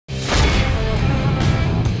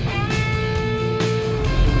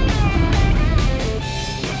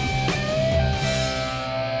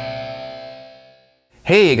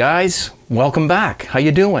Hey guys, welcome back. How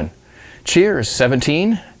you doing? Cheers,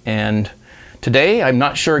 17. And today I'm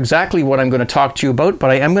not sure exactly what I'm going to talk to you about, but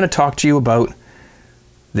I am going to talk to you about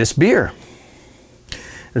this beer.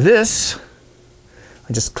 This,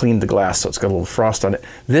 I just cleaned the glass so it's got a little frost on it.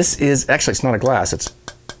 This is, actually it's not a glass, it's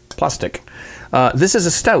plastic. This is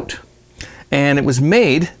a stout, and it was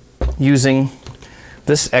made using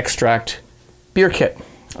this Extract beer kit.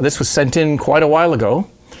 This was sent in quite a while ago.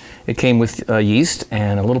 It came with yeast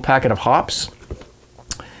and a little packet of hops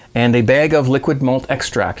and a bag of liquid malt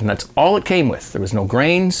extract, and that's all it came with. There was no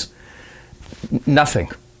grains,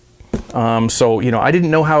 nothing. So, you know, I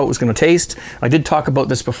didn't know how it was going to taste. I did talk about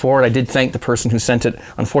this before, and I did thank the person who sent it.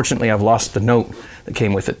 Unfortunately, I've lost the note that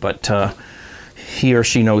came with it, but he or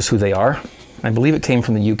she knows who they are. I believe it came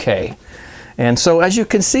from the UK. And so, as you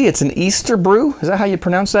can see, it's an Easter brew. Is that how you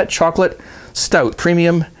pronounce that? Chocolate Stout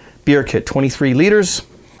Premium Beer Kit, 23 liters.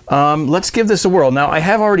 Let's give this a whirl. Now, I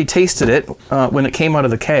have already tasted it when it came out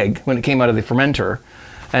of the keg, when it came out of the fermenter.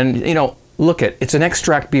 And, you know, look it's an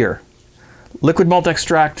extract beer. Liquid malt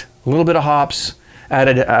extract, a little bit of hops,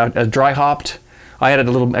 added a dry hopped. I added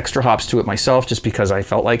a little extra hops to it myself just because I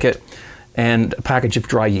felt like it, and a package of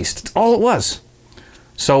dry yeast. That's all it was.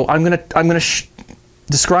 So I'm gonna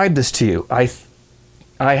describe this to you. I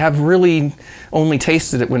have really only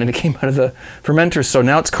tasted it when it came out of the fermenter, so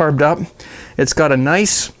now it's carved up. It's got a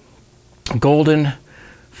nice golden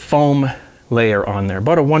foam layer on there,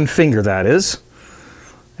 about a 1 finger that is,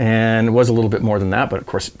 and it was a little bit more than that, but of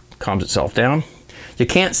course it calms itself down. You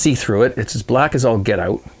can't see through it. It's as black as all get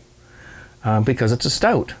out because it's a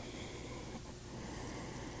stout.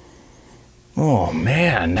 Oh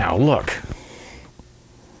man, now look.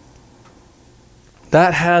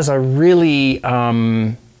 That has a really,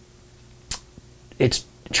 it's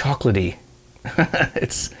chocolatey.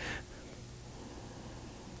 It's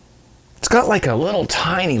got like a little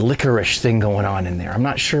tiny licorice thing going on in there. I'm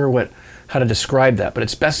not sure how to describe that, but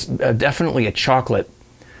it's definitely a chocolate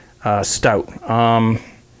stout.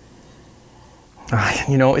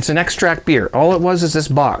 You know, it's an extract beer. All it was is this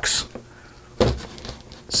box. Let's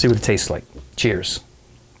see what it tastes like. Cheers.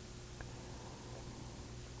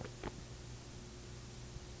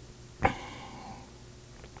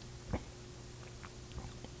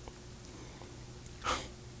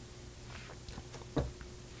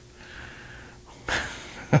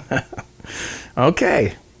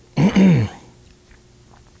 Okay. It's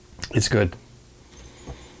good.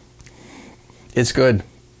 It's good.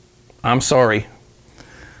 I'm sorry.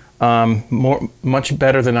 Much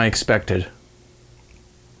better than I expected.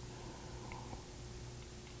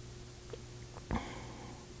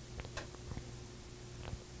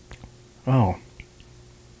 Oh.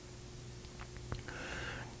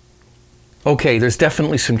 Okay, there's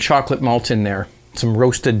definitely some chocolate malt in there. Some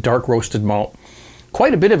roasted, dark roasted malt.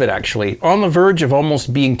 Quite a bit of it, actually. On the verge of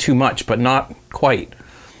almost being too much, but not quite.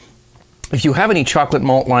 If you have any chocolate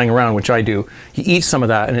malt lying around, which I do, you eat some of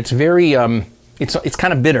that, and it's very, it's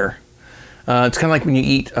kind of bitter. It's kind of like when you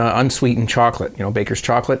eat unsweetened chocolate, you know, baker's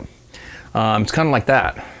chocolate. It's kind of like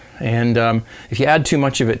that. And if you add too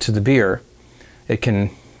much of it to the beer, it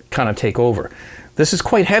can kind of take over. This is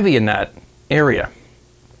quite heavy in that area.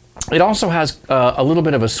 It also has a little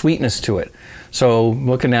bit of a sweetness to it. So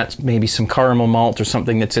looking at maybe some caramel malt or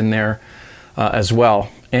something that's in there as well.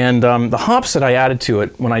 And the hops that I added to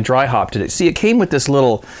it when I dry hopped it, see, it came with this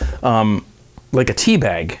little, like a tea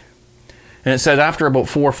bag. And it said after about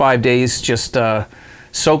 4 or 5 days, just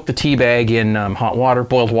soak the tea bag in hot water,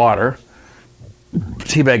 boiled water. The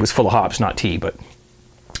tea bag was full of hops, not tea, but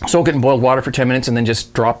soak it in boiled water for 10 minutes and then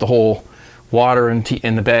just drop the whole water and tea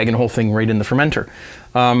in the bag and the whole thing right in the fermenter.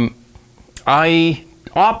 I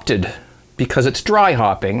opted, because it's dry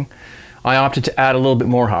hopping, I opted to add a little bit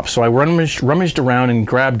more hops. So I rummaged around and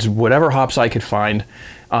grabbed whatever hops I could find.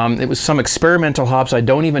 It was some experimental hops. I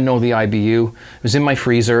don't even know the IBU. It was in my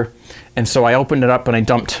freezer. And so I opened it up and I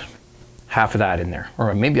dumped half of that in there.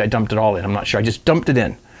 Or maybe I dumped it all in, I'm not sure. I just dumped it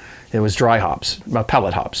in. It was dry hops,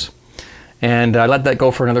 pellet hops. And I let that go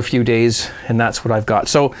for another few days, and that's what I've got.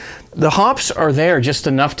 So the hops are there just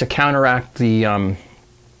enough to counteract the,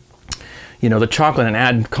 you know, the chocolate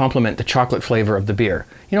and complement the chocolate flavor of the beer.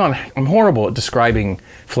 You know, I'm horrible at describing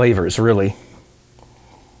flavors, really.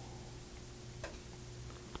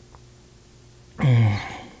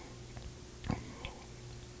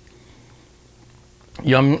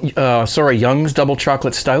 Young's Double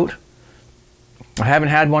Chocolate Stout. I haven't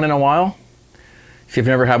had one in a while. If you've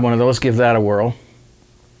never had one of those, give that a whirl.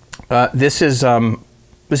 This is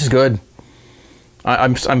good.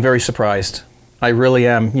 I'm very surprised. I really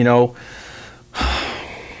am. You know,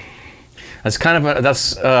 that's kind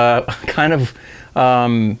of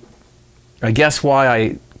I guess why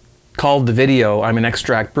I called the video I'm an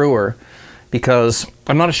extract brewer, because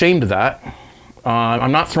I'm not ashamed of that.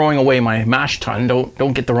 I'm not throwing away my mash tun,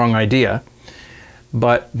 don't get the wrong idea.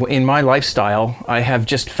 But in my lifestyle, I have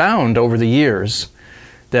just found over the years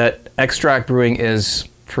that extract brewing is,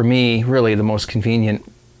 for me, really the most convenient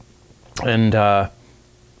and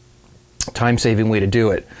time-saving way to do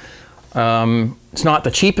it. It's not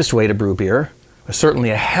the cheapest way to brew beer. It's certainly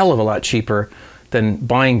a hell of a lot cheaper than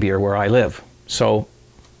buying beer where I live. So,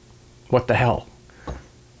 what the hell?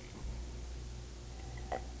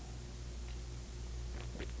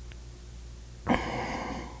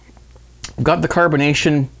 Got the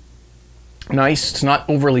carbonation nice. It's not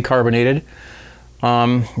overly carbonated.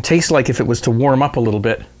 It tastes like if it was to warm up a little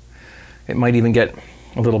bit, it might even get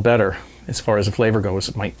a little better as far as the flavor goes.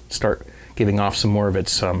 It might start giving off some more of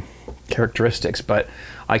its characteristics. But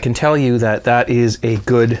I can tell you that that is a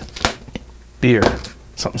good beer.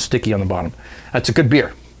 Something sticky on the bottom. That's a good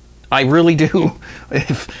beer. I really do.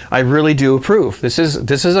 I really do approve. This is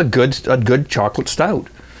a good chocolate stout.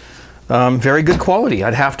 Very good quality,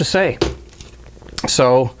 I'd have to say.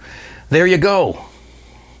 So there you go.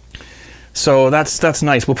 So that's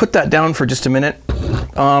nice. We'll put that down for just a minute.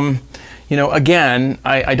 You know, again,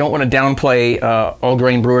 I don't want to downplay all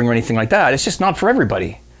grain brewing or anything like that. It's just not for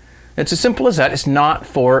everybody. It's as simple as that. It's not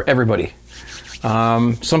for everybody.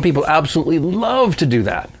 Some people absolutely love to do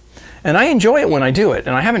that. And I enjoy it when I do it.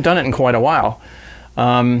 And I haven't done it in quite a while.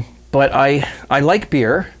 But I like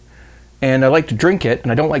beer. And I like to drink it.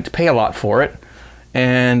 And I don't like to pay a lot for it.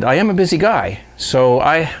 And I am a busy guy. So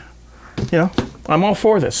I'm all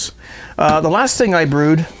for this. The last thing I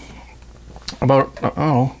brewed about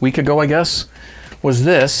a week ago, I guess, was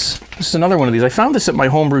this. This is another one of these. I found this at my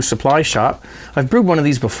homebrew supply shop. I've brewed one of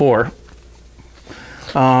these before.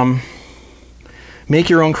 Make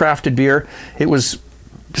your own crafted beer. It was,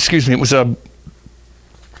 it was a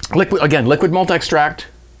liquid malt extract,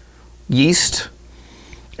 yeast,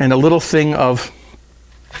 and a little thing of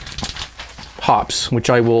hops, which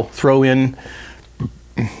I will throw in,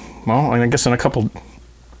 well, I guess in a couple,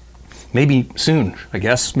 maybe soon, I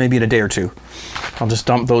guess, maybe in a day or two. I'll just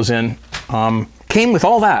dump those in. Came with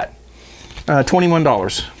all that,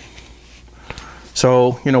 $21.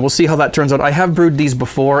 So, we'll see how that turns out. I have brewed these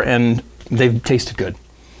before and they've tasted good.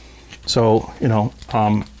 So,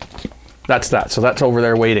 that's that. So that's over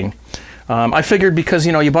there waiting. I figured because,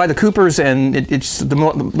 you buy the Coopers and it's the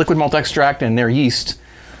liquid malt extract and their yeast,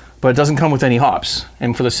 but it doesn't come with any hops.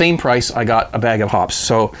 And for the same price, I got a bag of hops.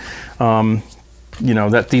 So,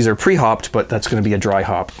 that these are pre-hopped, but that's going to be a dry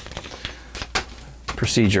hop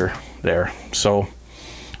procedure there. So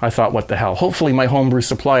I thought, what the hell? Hopefully my homebrew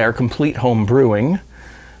supplier, Complete Home Brewing,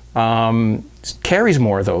 carries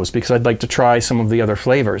more of those, because I'd like to try some of the other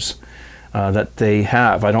flavors that they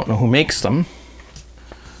have. I don't know who makes them.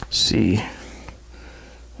 Let's see.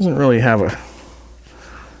 Doesn't really have a...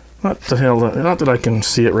 Not that I can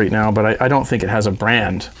see it right now, but I don't think it has a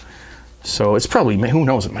brand. So it's probably, who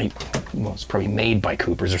knows, it's probably made by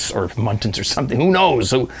Coopers or Muntins or something. Who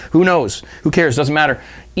knows? Who knows? Who cares? Doesn't matter.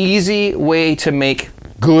 Easy way to make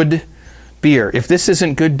good beer. If this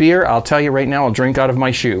isn't good beer, I'll tell you right now, I'll drink out of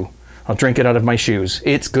my shoe. I'll drink it out of my shoes.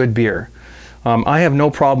 It's good beer. I have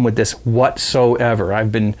no problem with this whatsoever.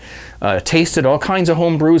 I've been tasted all kinds of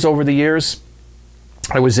home brews over the years.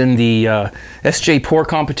 I was in the SJ Pour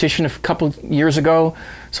competition a couple of years ago,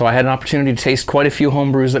 so I had an opportunity to taste quite a few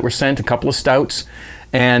home brews that were sent, a couple of stouts,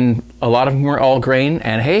 and a lot of them were all grain,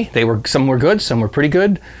 and hey, some were good, some were pretty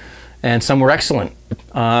good, and some were excellent.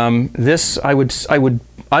 This I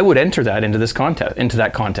would enter that into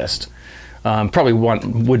that contest. Probably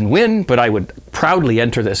wouldn't win, but I would proudly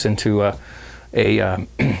enter this into a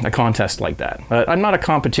contest like that. But I'm not a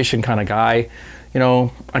competition kind of guy.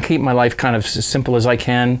 I keep my life kind of as simple as I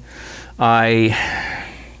can. I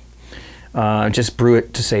just brew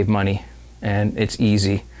it to save money, and it's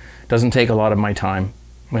easy. Doesn't take a lot of my time.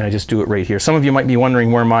 I just do it right here. Some of you might be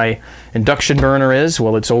wondering where my induction burner is.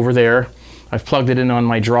 Well, it's over there. I've plugged it in on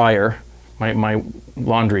my dryer, my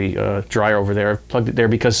laundry dryer over there. I've plugged it there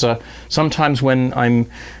because sometimes when I'm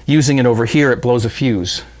using it over here, it blows a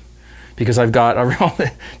fuse. Because I've got,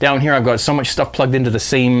 down here, I've got so much stuff plugged into the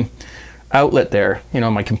same outlet there.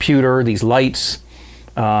 My computer, these lights,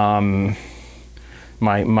 my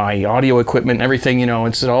audio equipment, everything,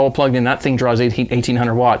 it's all plugged in. That thing draws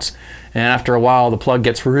 1800 watts. And after a while, the plug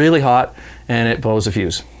gets really hot and it blows a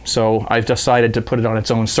fuse. So I've decided to put it on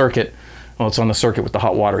its own circuit. Well, it's on the circuit with the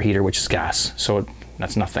hot water heater, which is gas. So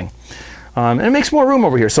that's nothing. And it makes more room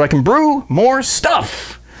over here so I can brew more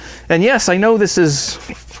stuff. And yes, I know this is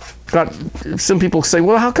got some people say,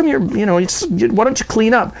 well, how come why don't you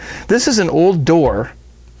clean up? This is an old door.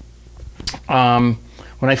 When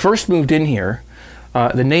I first moved in here,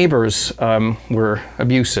 the neighbors were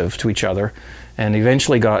abusive to each other and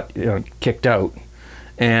eventually got kicked out.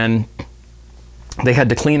 And they had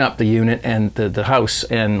to clean up the unit and the house,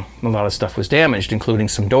 and a lot of stuff was damaged, including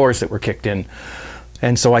some doors that were kicked in.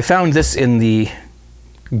 And so I found this in the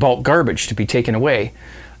bulk garbage to be taken away,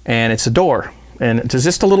 and it's a door. And there's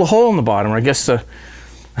just a little hole in the bottom. I guess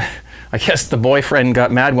the boyfriend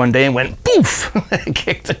got mad one day and went poof and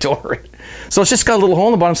kicked the door in. So it's just got a little hole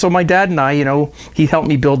in the bottom. So my dad and I, he helped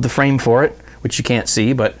me build the frame for it, which you can't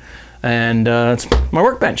see, and it's my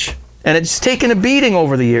workbench. And it's taken a beating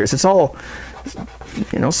over the years. It's all,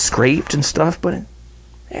 scraped and stuff, but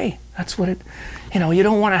hey, that's what it, you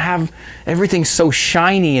don't want to have everything so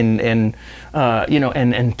shiny and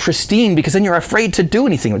pristine, because then you're afraid to do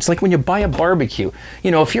anything. It's like when you buy a barbecue,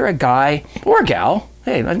 if you're a guy or a gal,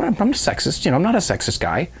 hey, I'm not sexist, I'm not a sexist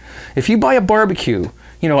guy. If you buy a barbecue,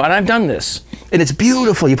 and I've done this, and it's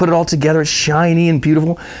beautiful, you put it all together, it's shiny and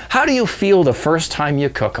beautiful. How do you feel the first time you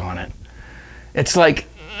cook on it? It's like,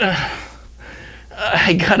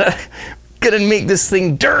 I gotta make this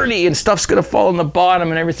thing dirty, and stuff's gonna fall on the bottom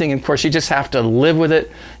and everything. And of course, you just have to live with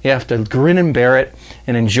it. You have to grin and bear it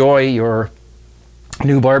and enjoy your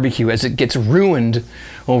new barbecue as it gets ruined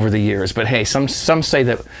over the years. But hey, some say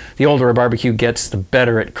that the older a barbecue gets, the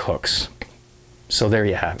better it cooks. So there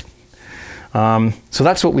you have it. So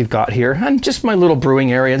that's what we've got here, and just my little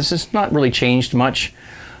brewing area. This has not really changed much.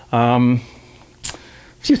 A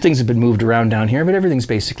few things have been moved around down here, but everything's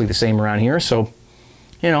basically the same around here. So,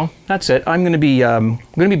 that's it. I'm going to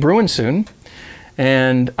be brewing soon,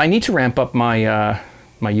 and I need to ramp up my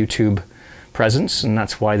my YouTube presence, and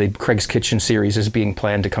that's why the Craig's Kitchen series is being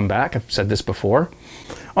planned to come back. I've said this before.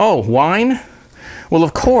 Oh, wine? Well,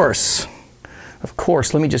 of course.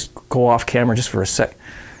 Let me just go off camera just for a sec.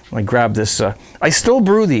 I grab this. I still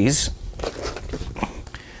brew these,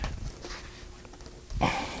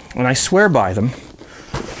 and I swear by them.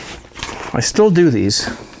 I still do these,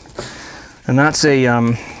 and that's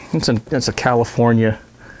a California.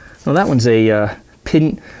 No, that one's a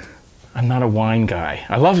pin. I'm not a wine guy.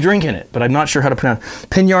 I love drinking it, but I'm not sure how to pronounce it.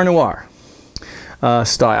 Pinot Noir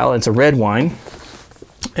style. It's a red wine,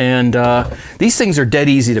 and these things are dead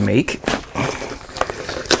easy to make.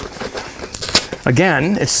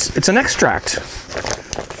 Again, it's an extract.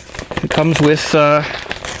 It comes with.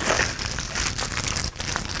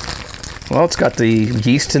 Well, it's got the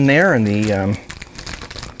yeast in there, and the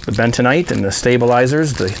bentonite and the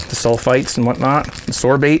stabilizers, the sulfites and whatnot, the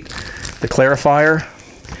sorbate, the clarifier.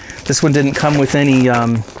 This one didn't come with any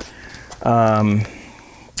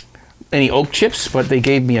oak chips, but they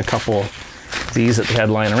gave me a couple of these that they had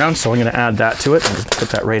lying around, so I'm going to add that to it. I'll just put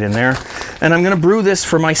that right in there. And I'm going to brew this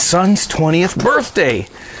for my son's 20th birthday.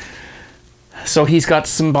 So he's got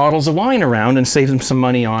some bottles of wine around and saved him some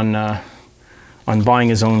money on buying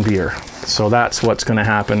his own beer. So that's what's going to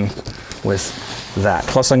happen with that.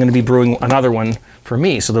 Plus I'm going to be brewing another one for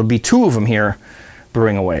me. So there'll be two of them here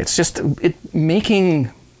brewing away. It's just,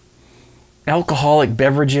 making alcoholic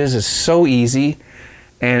beverages is so easy,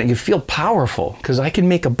 and you feel powerful because I can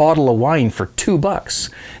make a bottle of wine for $2.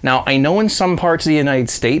 Now I know in some parts of the United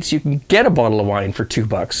States you can get a bottle of wine for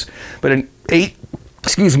 $2, but it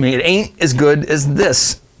ain't as good as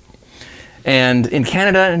this. And in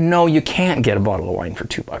Canada, no, you can't get a bottle of wine for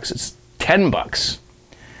 $2. It's $10,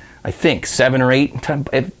 I think, 7 or 8,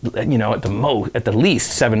 at the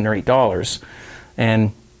least $7 or $8,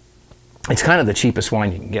 and it's kind of the cheapest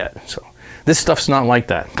wine you can get. So this stuff's not like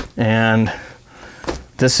that, and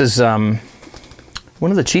this is one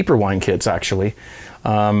of the cheaper wine kits actually.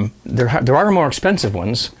 There are more expensive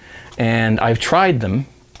ones, and I've tried them,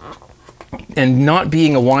 and not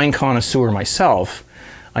being a wine connoisseur myself,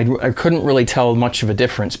 I couldn't really tell much of a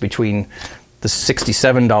difference between the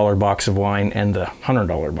 $67 box of wine and the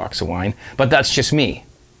 $100 box of wine, but that's just me.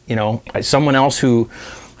 Someone else who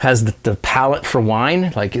has the palate for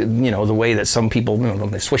wine, like, the way that some people,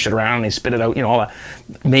 they swish it around, they spit it out, all that,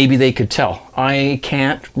 maybe they could tell. I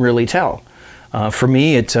can't really tell. For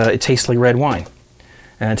me, it tastes like red wine,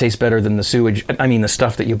 and it tastes better than the sewage, the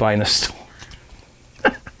stuff that you buy in the store.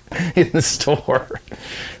 In the store.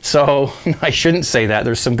 So I shouldn't say that.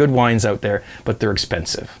 There's some good wines out there, but they're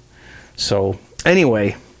expensive. So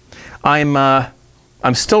anyway, I'm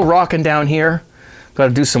still rocking down here. Got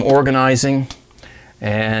to do some organizing,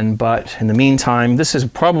 but in the meantime, this is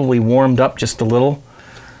probably warmed up just a little.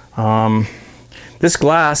 This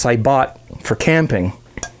glass I bought for camping,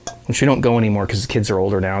 which we don't go anymore because the kids are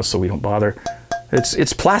older now, so we don't bother.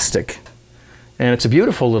 It's plastic, And it's a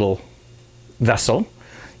beautiful little vessel.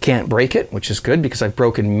 Can't break it, which is good because I've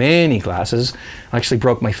broken many glasses. I actually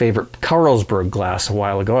broke my favorite Carlsberg glass a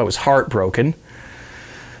while ago. I was heartbroken.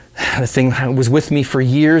 The thing was with me for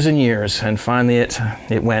years and years, and finally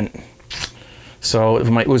it went. So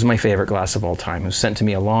it was my favorite glass of all time. It was sent to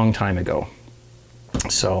me a long time ago.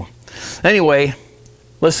 So anyway,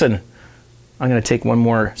 listen, I'm going to take one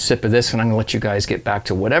more sip of this and I'm going to let you guys get back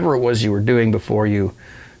to whatever it was you were doing before you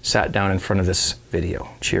sat down in front of this video.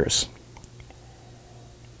 Cheers.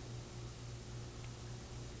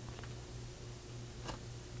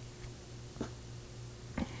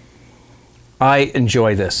 I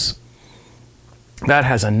enjoy this. That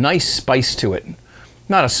has a nice spice to it.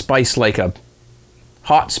 Not a spice like a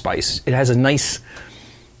hot spice. It has a nice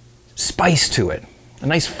spice to it, a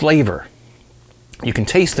nice flavor. You can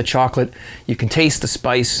taste the chocolate, you can taste the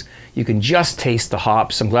spice, you can just taste the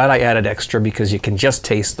hops. I'm glad I added extra because you can just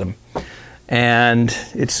taste them. And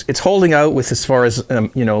it's holding out with, as far as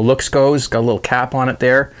you know, looks goes. Got a little cap on it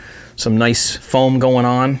there, some nice foam going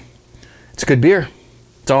on. It's a good beer.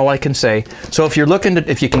 That's all I can say. So if you're looking to,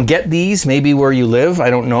 if you can get these, maybe where you live,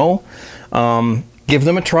 I don't know, give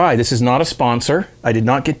them a try. This is not a sponsor. I did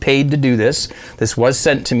not get paid to do this. This was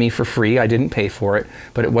sent to me for free. I didn't pay for it,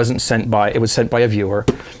 but it wasn't sent by, it was sent by a viewer.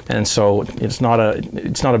 And so it's not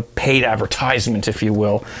a paid advertisement, if you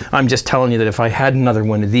will. I'm just telling you that if I had another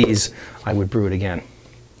one of these, I would brew it again.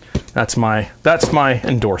 That's my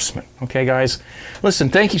endorsement. Okay, guys? Listen,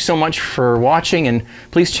 thank you so much for watching, and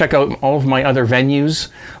please check out all of my other venues.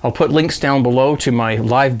 I'll put links down below to my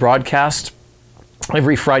live broadcast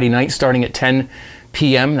every Friday night starting at 10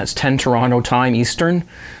 p.m. That's 10 Toronto time Eastern.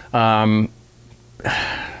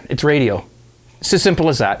 It's radio. It's as simple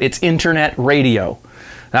as that. It's internet radio.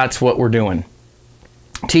 That's what we're doing.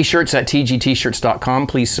 T-shirts at tgtshirts.com.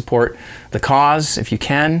 Please support the cause if you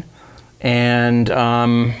can. And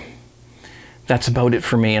that's about it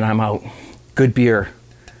for me, and I'm out. Good beer.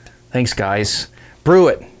 Thanks, guys. Brew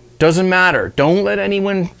it. Doesn't matter. Don't let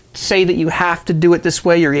anyone say that you have to do it this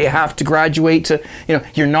way or you have to graduate to, you know,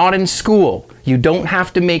 you're not in school. You don't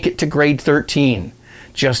have to make it to grade 13.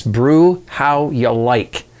 Just brew how you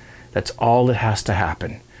like. That's all that has to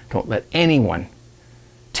happen. Don't let anyone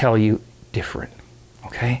tell you different.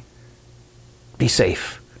 Okay? Be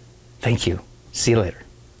safe. Thank you. See you later.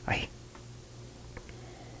 Bye.